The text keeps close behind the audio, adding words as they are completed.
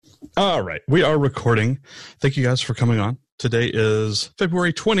All right. We are recording. Thank you guys for coming on. Today is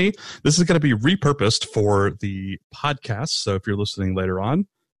February 20. This is going to be repurposed for the podcast. So if you're listening later on,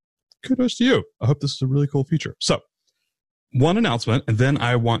 kudos to you. I hope this is a really cool feature. So one announcement, and then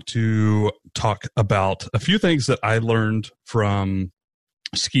I want to talk about a few things that I learned from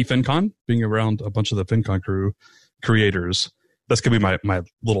Ski FinCon, being around a bunch of the FinCon crew creators. That's going to be my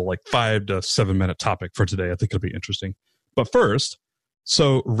little like 5 to 7 minute topic for today. I think it'll be interesting. But first,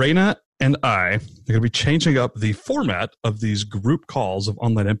 so Raina and I are going to be changing up the format of these group calls of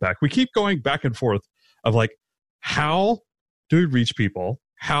Online Impact. We keep going back and forth of like, how do we reach people?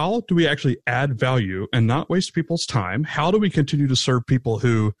 How do we actually add value and not waste people's time? How do we continue to serve people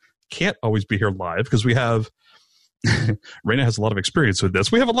who can't always be here live? Because we have, Raina has a lot of experience with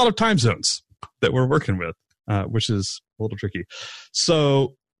this. We have a lot of time zones that we're working with, which is a little tricky.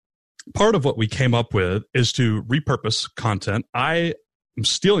 So part of what we came up with is to repurpose content. I'm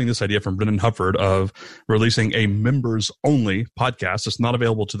stealing this idea from Brendan Hufford of releasing a members-only podcast. It's not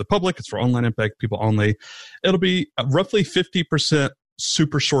available to the public. It's for Online Impact people only. It'll be roughly 50%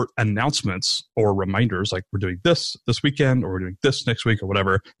 super short announcements or reminders, like we're doing this weekend, or we're doing this next week, or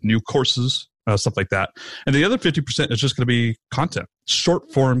whatever, new courses, stuff like that. And the other 50% is just going to be content,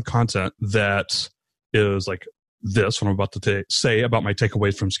 short-form content that is like this, what I'm about to say about my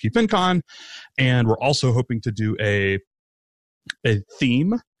takeaways from Ski FinCon. And we're also hoping to do a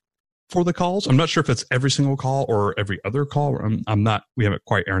theme for the calls. I'm not sure if it's every single call or every other call. We haven't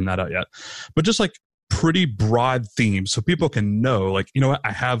quite ironed that out yet, but just like pretty broad themes so people can know, like, you know what,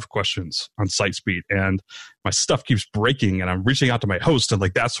 I have questions on site speed and my stuff keeps breaking and I'm reaching out to my host and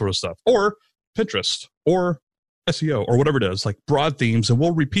like that sort of stuff, or Pinterest or SEO or whatever it is, like broad themes, and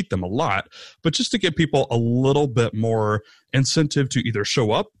we'll repeat them a lot, but just to give people a little bit more incentive to either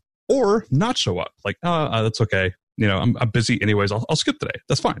show up or not show up. Like, that's okay. You know, I'm busy anyways. I'll skip today.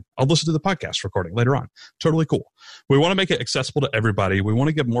 That's fine. I'll listen to the podcast recording later on. Totally cool. We want to make it accessible to everybody. We want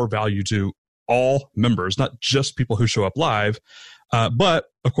to give more value to all members, not just people who show up live. But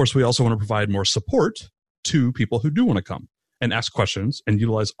of course, we also want to provide more support to people who do want to come and ask questions and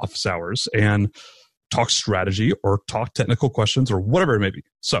utilize office hours and talk strategy or talk technical questions or whatever it may be.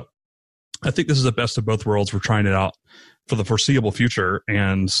 So I think this is the best of both worlds. We're trying it out for the foreseeable future,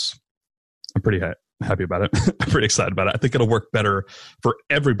 and I'm pretty happy about it. I'm pretty excited about it. I think it'll work better for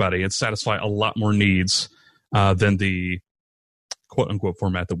everybody and satisfy a lot more needs than the quote unquote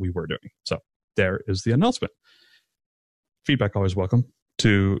format that we were doing. So there is the announcement. Feedback always welcome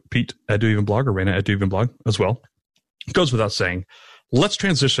to Pete at Do Even Blog or Raina at Do Even Blog as well. It goes without saying. Let's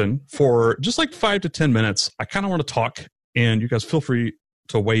transition for just like 5 to 10 minutes. I kind of want to talk, and you guys feel free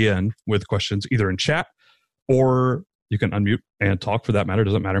to weigh in with questions either in chat or you can unmute and talk for that matter.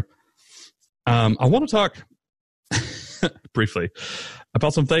 Doesn't matter. I want to talk briefly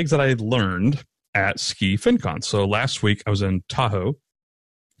about some things that I learned at Ski FinCon. So last week I was in Tahoe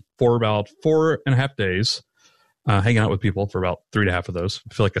for about 4.5 days, hanging out with people for about 3.5 of those.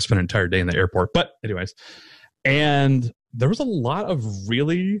 I feel like I spent an entire day in the airport, but anyways. And there was a lot of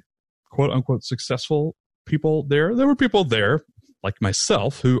really quote unquote successful people there. There were people there like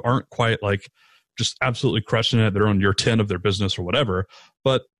myself who aren't quite like just absolutely crushing it. They're on year 10 of their business or whatever,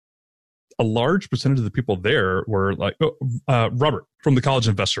 but a large percentage of the people there were like Robert from The College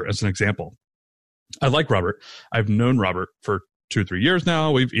Investor as an example. I like Robert. I've known Robert for 2 or 3 years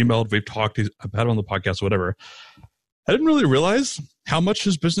now. We've emailed, we've talked, I've had him on the podcast, whatever. I didn't really realize how much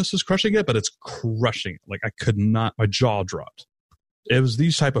his business is crushing it, but it's crushing it. Like I could not, my jaw dropped. It was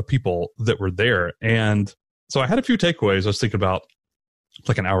these type of people that were there. And so I had a few takeaways I was thinking about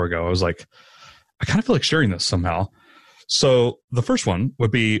like an hour ago. I was like, I kind of feel like sharing this somehow. So the first one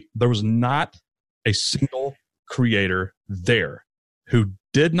would be there was not a single creator there who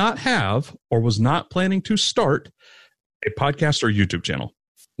did not have or was not planning to start a podcast or YouTube channel.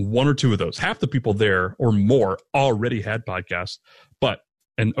 1 or 2 of those. Half the people there or more already had podcasts, but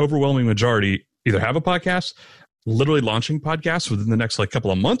an overwhelming majority either have a podcast, literally launching podcasts within the next like couple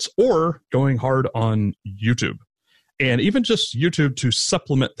of months, or going hard on YouTube. And even just YouTube to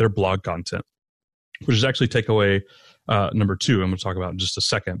supplement their blog content, which is actually takeaway number 2 I'm going to talk about in just a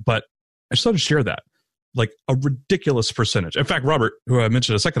second. But I just thought to share that. Like a ridiculous percentage. In fact, Robert, who I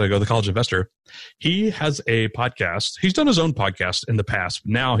mentioned a second ago, The College Investor, he has a podcast. He's done his own podcast in the past.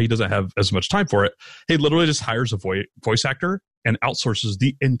 Now he doesn't have as much time for it. He literally just hires a voice actor and outsources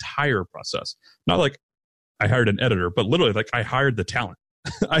the entire process. Not like I hired an editor, but literally like I hired the talent.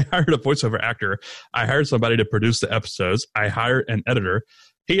 I hired a voiceover actor. I hired somebody to produce the episodes. I hired an editor.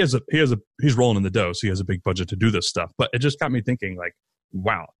 He's rolling in the dough, so he has a big budget to do this stuff. But it just got me thinking, like,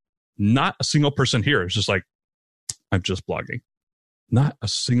 wow. Not a single person here is just like, I'm just blogging. Not a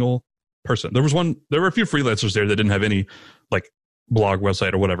single person. There were a few freelancers there that didn't have any like blog,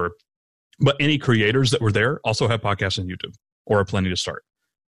 website, or whatever. But any creators that were there also have podcasts on YouTube or are planning to start.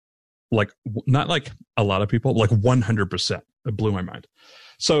 Like, not like a lot of people, like 100%. It blew my mind.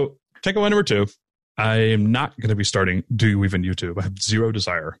 So takeaway number 2, I am not going to be starting Do You Even YouTube. I have zero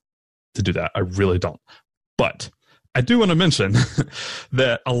desire to do that. I really don't. But I do want to mention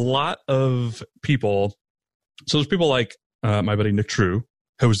that a lot of people, so there's people like my buddy Nick True,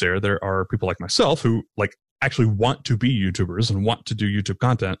 who was there. There are people like myself who like actually want to be YouTubers and want to do YouTube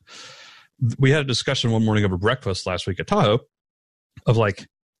content. We had a discussion one morning over breakfast last week at Tahoe of like,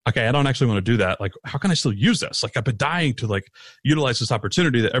 okay, I don't actually want to do that. Like, how can I still use this? Like, I've been dying to like utilize this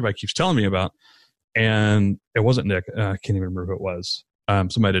opportunity that everybody keeps telling me about. And it wasn't Nick. I can't even remember who it was.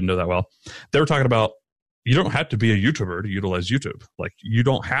 Somebody I didn't know that well. They were talking about, you don't have to be a YouTuber to utilize YouTube. Like, you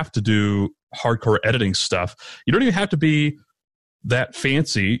don't have to do hardcore editing stuff. You don't even have to be that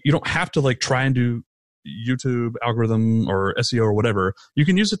fancy. You don't have to like try and do YouTube algorithm or SEO or whatever. You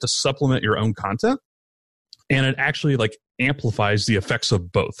can use it to supplement your own content. And it actually like amplifies the effects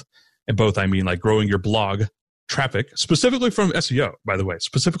of both. And both, I mean like growing your blog traffic, specifically from SEO, by the way,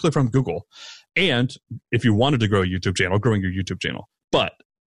 specifically from Google. And if you wanted to grow a YouTube channel, growing your YouTube channel. But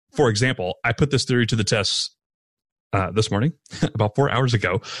for example, I put this theory to the test this morning, about 4 hours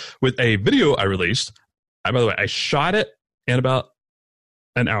ago, with a video I released. By the way, I shot it in about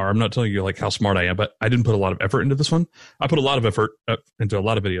an hour. I'm not telling you like how smart I am, but I didn't put a lot of effort into this one. I put a lot of effort into a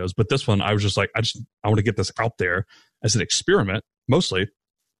lot of videos, but this one I was just like, I want to get this out there as an experiment mostly.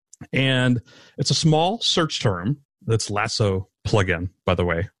 And it's a small search term that's Lasso plugin, by the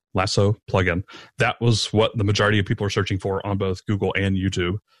way, Lasso plugin. That was what the majority of people are searching for on both Google and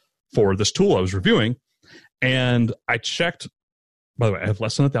YouTube for this tool I was reviewing. And I checked, by the way, I have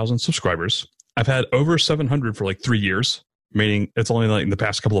less than 1,000 subscribers. I've had over 700 for like 3 years. Meaning it's only like in the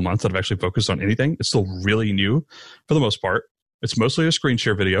past couple of months that I've actually focused on anything. It's still really new for the most part. It's mostly a screen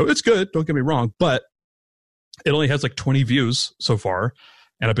share video. It's good, don't get me wrong, but it only has like 20 views so far,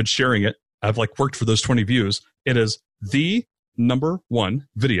 and I've been sharing it. I've like worked for those 20 views. It is the number 1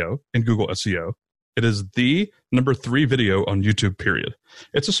 video in Google SEO. It is the number 3 video on YouTube, period.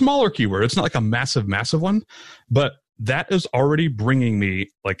 It's a smaller keyword. It's not like a massive, massive one, but that is already bringing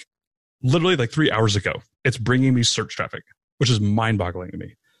me like literally like 3 hours ago. It's bringing me search traffic, which is mind-boggling to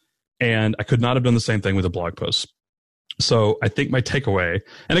me. And I could not have done the same thing with a blog post. So I think my takeaway,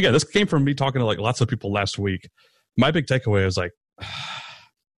 and again, this came from me talking to like lots of people last week. My big takeaway is like,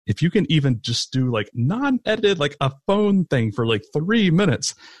 if you can even just do like non-edited, like a phone thing for like 3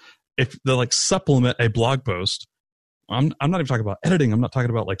 minutes, if they like supplement a blog post, I'm not even talking about editing. I'm not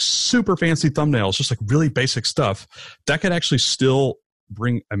talking about like super fancy thumbnails, just like really basic stuff that could actually still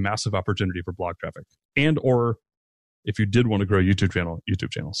bring a massive opportunity for blog traffic. And or if you did want to grow a YouTube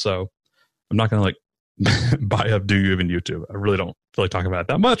channel. So I'm not going to like buy up Do You Even YouTube. I really don't feel like talking about it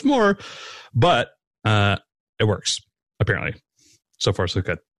that much more, but it works apparently. So far, so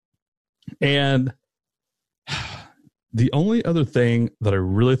good. And the only other thing that I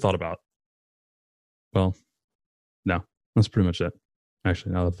really thought about, well, no, that's pretty much it.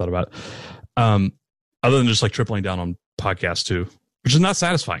 Actually, now that I've thought about it, other than just like tripling down on podcasts too, which is not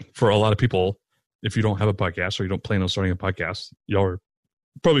satisfying for a lot of people. If you don't have a podcast or you don't plan on starting a podcast, y'all are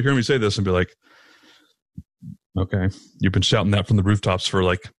probably hearing me say this and be like, okay, you've been shouting that from the rooftops for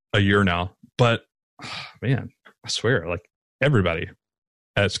like a year now. But man, I swear, like everybody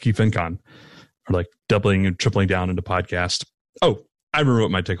at Ski FinCon are like doubling and tripling down into podcast. Oh, I remember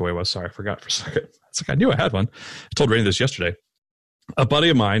what my takeaway was. Sorry, I forgot for a second. It's like I knew I had one. I told Rainy this yesterday. A buddy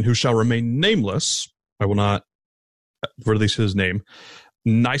of mine who shall remain nameless, I will not release his name,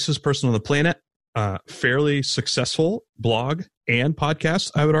 nicest person on the planet, fairly successful blog and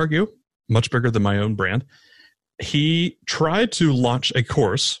podcast, I would argue, much bigger than my own brand. He tried to launch a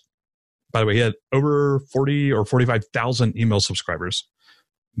course. By the way, he had over 40 or 45,000 email subscribers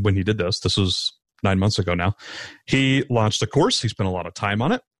when he did this. This was 9 months ago now. He launched a course. He spent a lot of time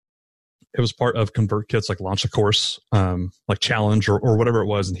on it. It was part of ConvertKit's like launch a course, like challenge or whatever it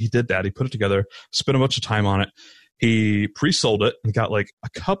was. And he did that. He put it together, spent a bunch of time on it. He pre-sold it and got like a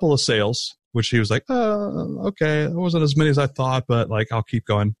couple of sales, which he was like, oh, okay, it wasn't as many as I thought, but like I'll keep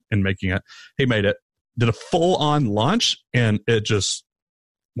going and making it. He made it, did a full-on launch, and it just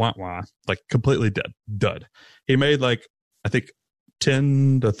wah, like completely dud. He made like, I think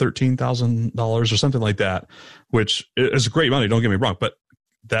 $10,000 to $13,000 or something like that, which is great money, don't get me wrong, but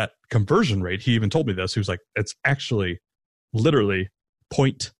that conversion rate, he even told me this, he was like, it's actually literally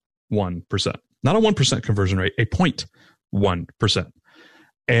 0.1%. Not a 1% conversion rate, a 0.1%.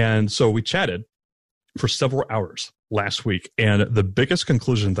 And so we chatted for several hours. last week. And the biggest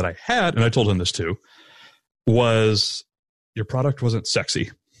conclusion that I had, and I told him this too, was your product wasn't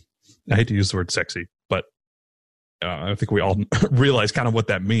sexy. I hate to use the word sexy, but I think we all realize kind of what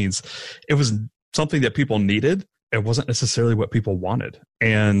that means. It was something that people needed. It wasn't necessarily what people wanted.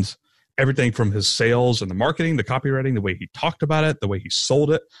 And everything from his sales and the marketing, the copywriting, the way he talked about it, the way he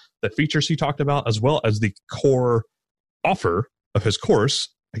sold it, the features he talked about, as well as the core offer of his course.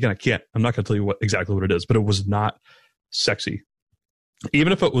 Again, I'm not going to tell you exactly what it is, but it was not sexy.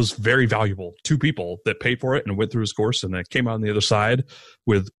 Even if it was very valuable to people that paid for it and went through his course and then came out on the other side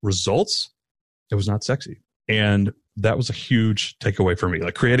with results, it was not sexy. And that was a huge takeaway for me,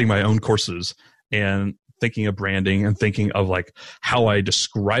 like creating my own courses and thinking of branding and thinking of like how I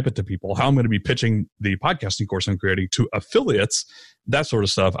describe it to people, how I'm going to be pitching the podcasting course I'm creating to affiliates, that sort of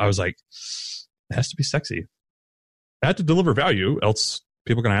stuff. I was like, it has to be sexy. I had to deliver value, else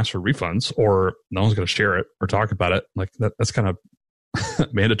people are going to ask for refunds or no one's going to share it or talk about it. Like that's kind of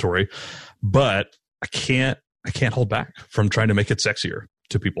mandatory, but I can't hold back from trying to make it sexier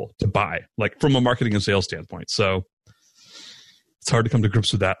to people to buy, like from a marketing and sales standpoint. So it's hard to come to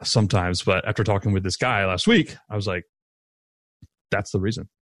grips with that sometimes. But after talking with this guy last week, I was like, that's the reason.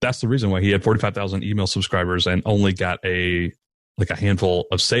 That's the reason why he had 45,000 email subscribers and only got a handful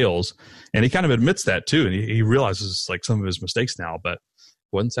of sales. And he kind of admits that too. And he realizes like some of his mistakes now, but it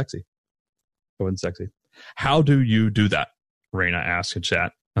wasn't sexy. It wasn't sexy. How do you do that? Raina asked in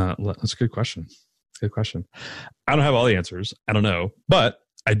chat. That's a good question. Good question. I don't have all the answers. I don't know, but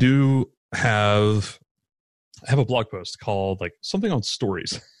I do have a blog post called like something on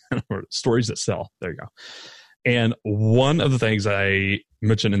stories or stories that sell. There you go. And one of the things I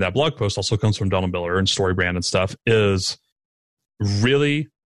mentioned in that blog post also comes from Donald Miller and StoryBrand and stuff is really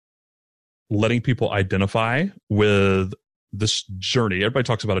letting people identify with this journey. Everybody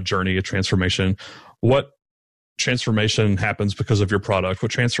talks about a journey, a transformation. What transformation happens because of your product?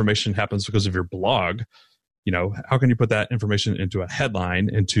 What transformation happens because of your blog? You know, how can you put that information into a headline,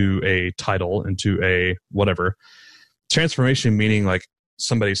 into a title, into a whatever? Transformation meaning like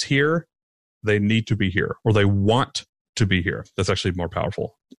somebody's here, they need to be here, or they want to be here. That's actually more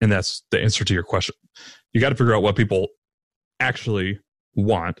powerful. And that's the answer to your question. You got to figure out what people actually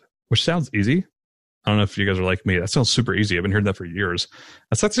want, which sounds easy. I don't know if you guys are like me. That sounds super easy. I've been hearing that for years.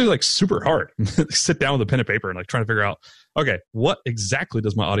 That's actually like super hard. Sit down with a pen and paper and like trying to figure out, okay, what exactly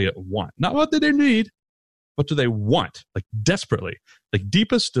does my audience want? Not what do they need. What do they want? Like desperately, like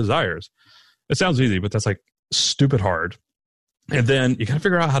deepest desires. It sounds easy, but that's like stupid hard. And then you got to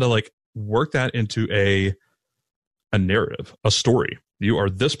figure out how to like work that into a narrative, a story. You are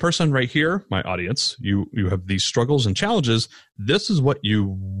this person right here, my audience. You have these struggles and challenges. This is what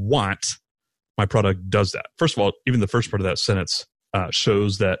you want. My product does that. First of all, even the first part of that sentence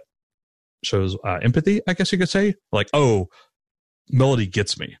shows empathy, I guess you could say. Like, oh, Melody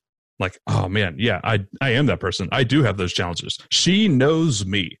gets me. Like, oh man, yeah, I am that person. I do have those challenges. She knows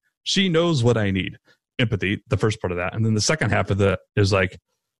me. She knows what I need. Empathy, the first part of that. And then the second half of that is like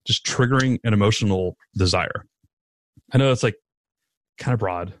just triggering an emotional desire. I know it's like kind of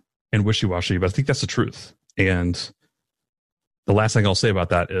broad and wishy-washy, but I think that's the truth. And the last thing I'll say about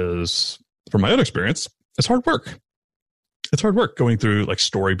that is, from my own experience, it's hard work. It's hard work going through like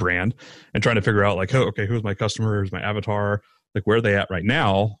StoryBrand and trying to figure out like, oh, okay, who's my customer? Who's my avatar? Like, where are they at right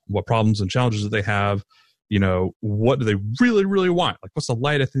now? What problems and challenges do they have? You know, what do they really, really want? Like, what's the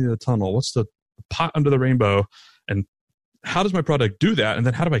light at the end of the tunnel? What's the pot under the rainbow? And how does my product do that? And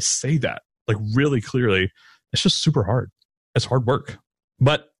then how do I say that like really clearly? It's just super hard. It's hard work.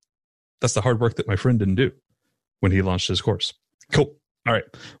 But that's the hard work that my friend didn't do when he launched his course. Cool. All right.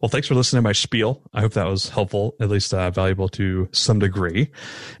 Well, thanks for listening to my spiel. I hope that was helpful, at least valuable to some degree.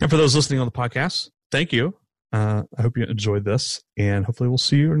 And for those listening on the podcast, thank you. I hope you enjoyed this, and hopefully we'll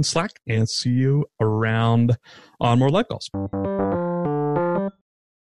see you in Slack and see you around on more live calls.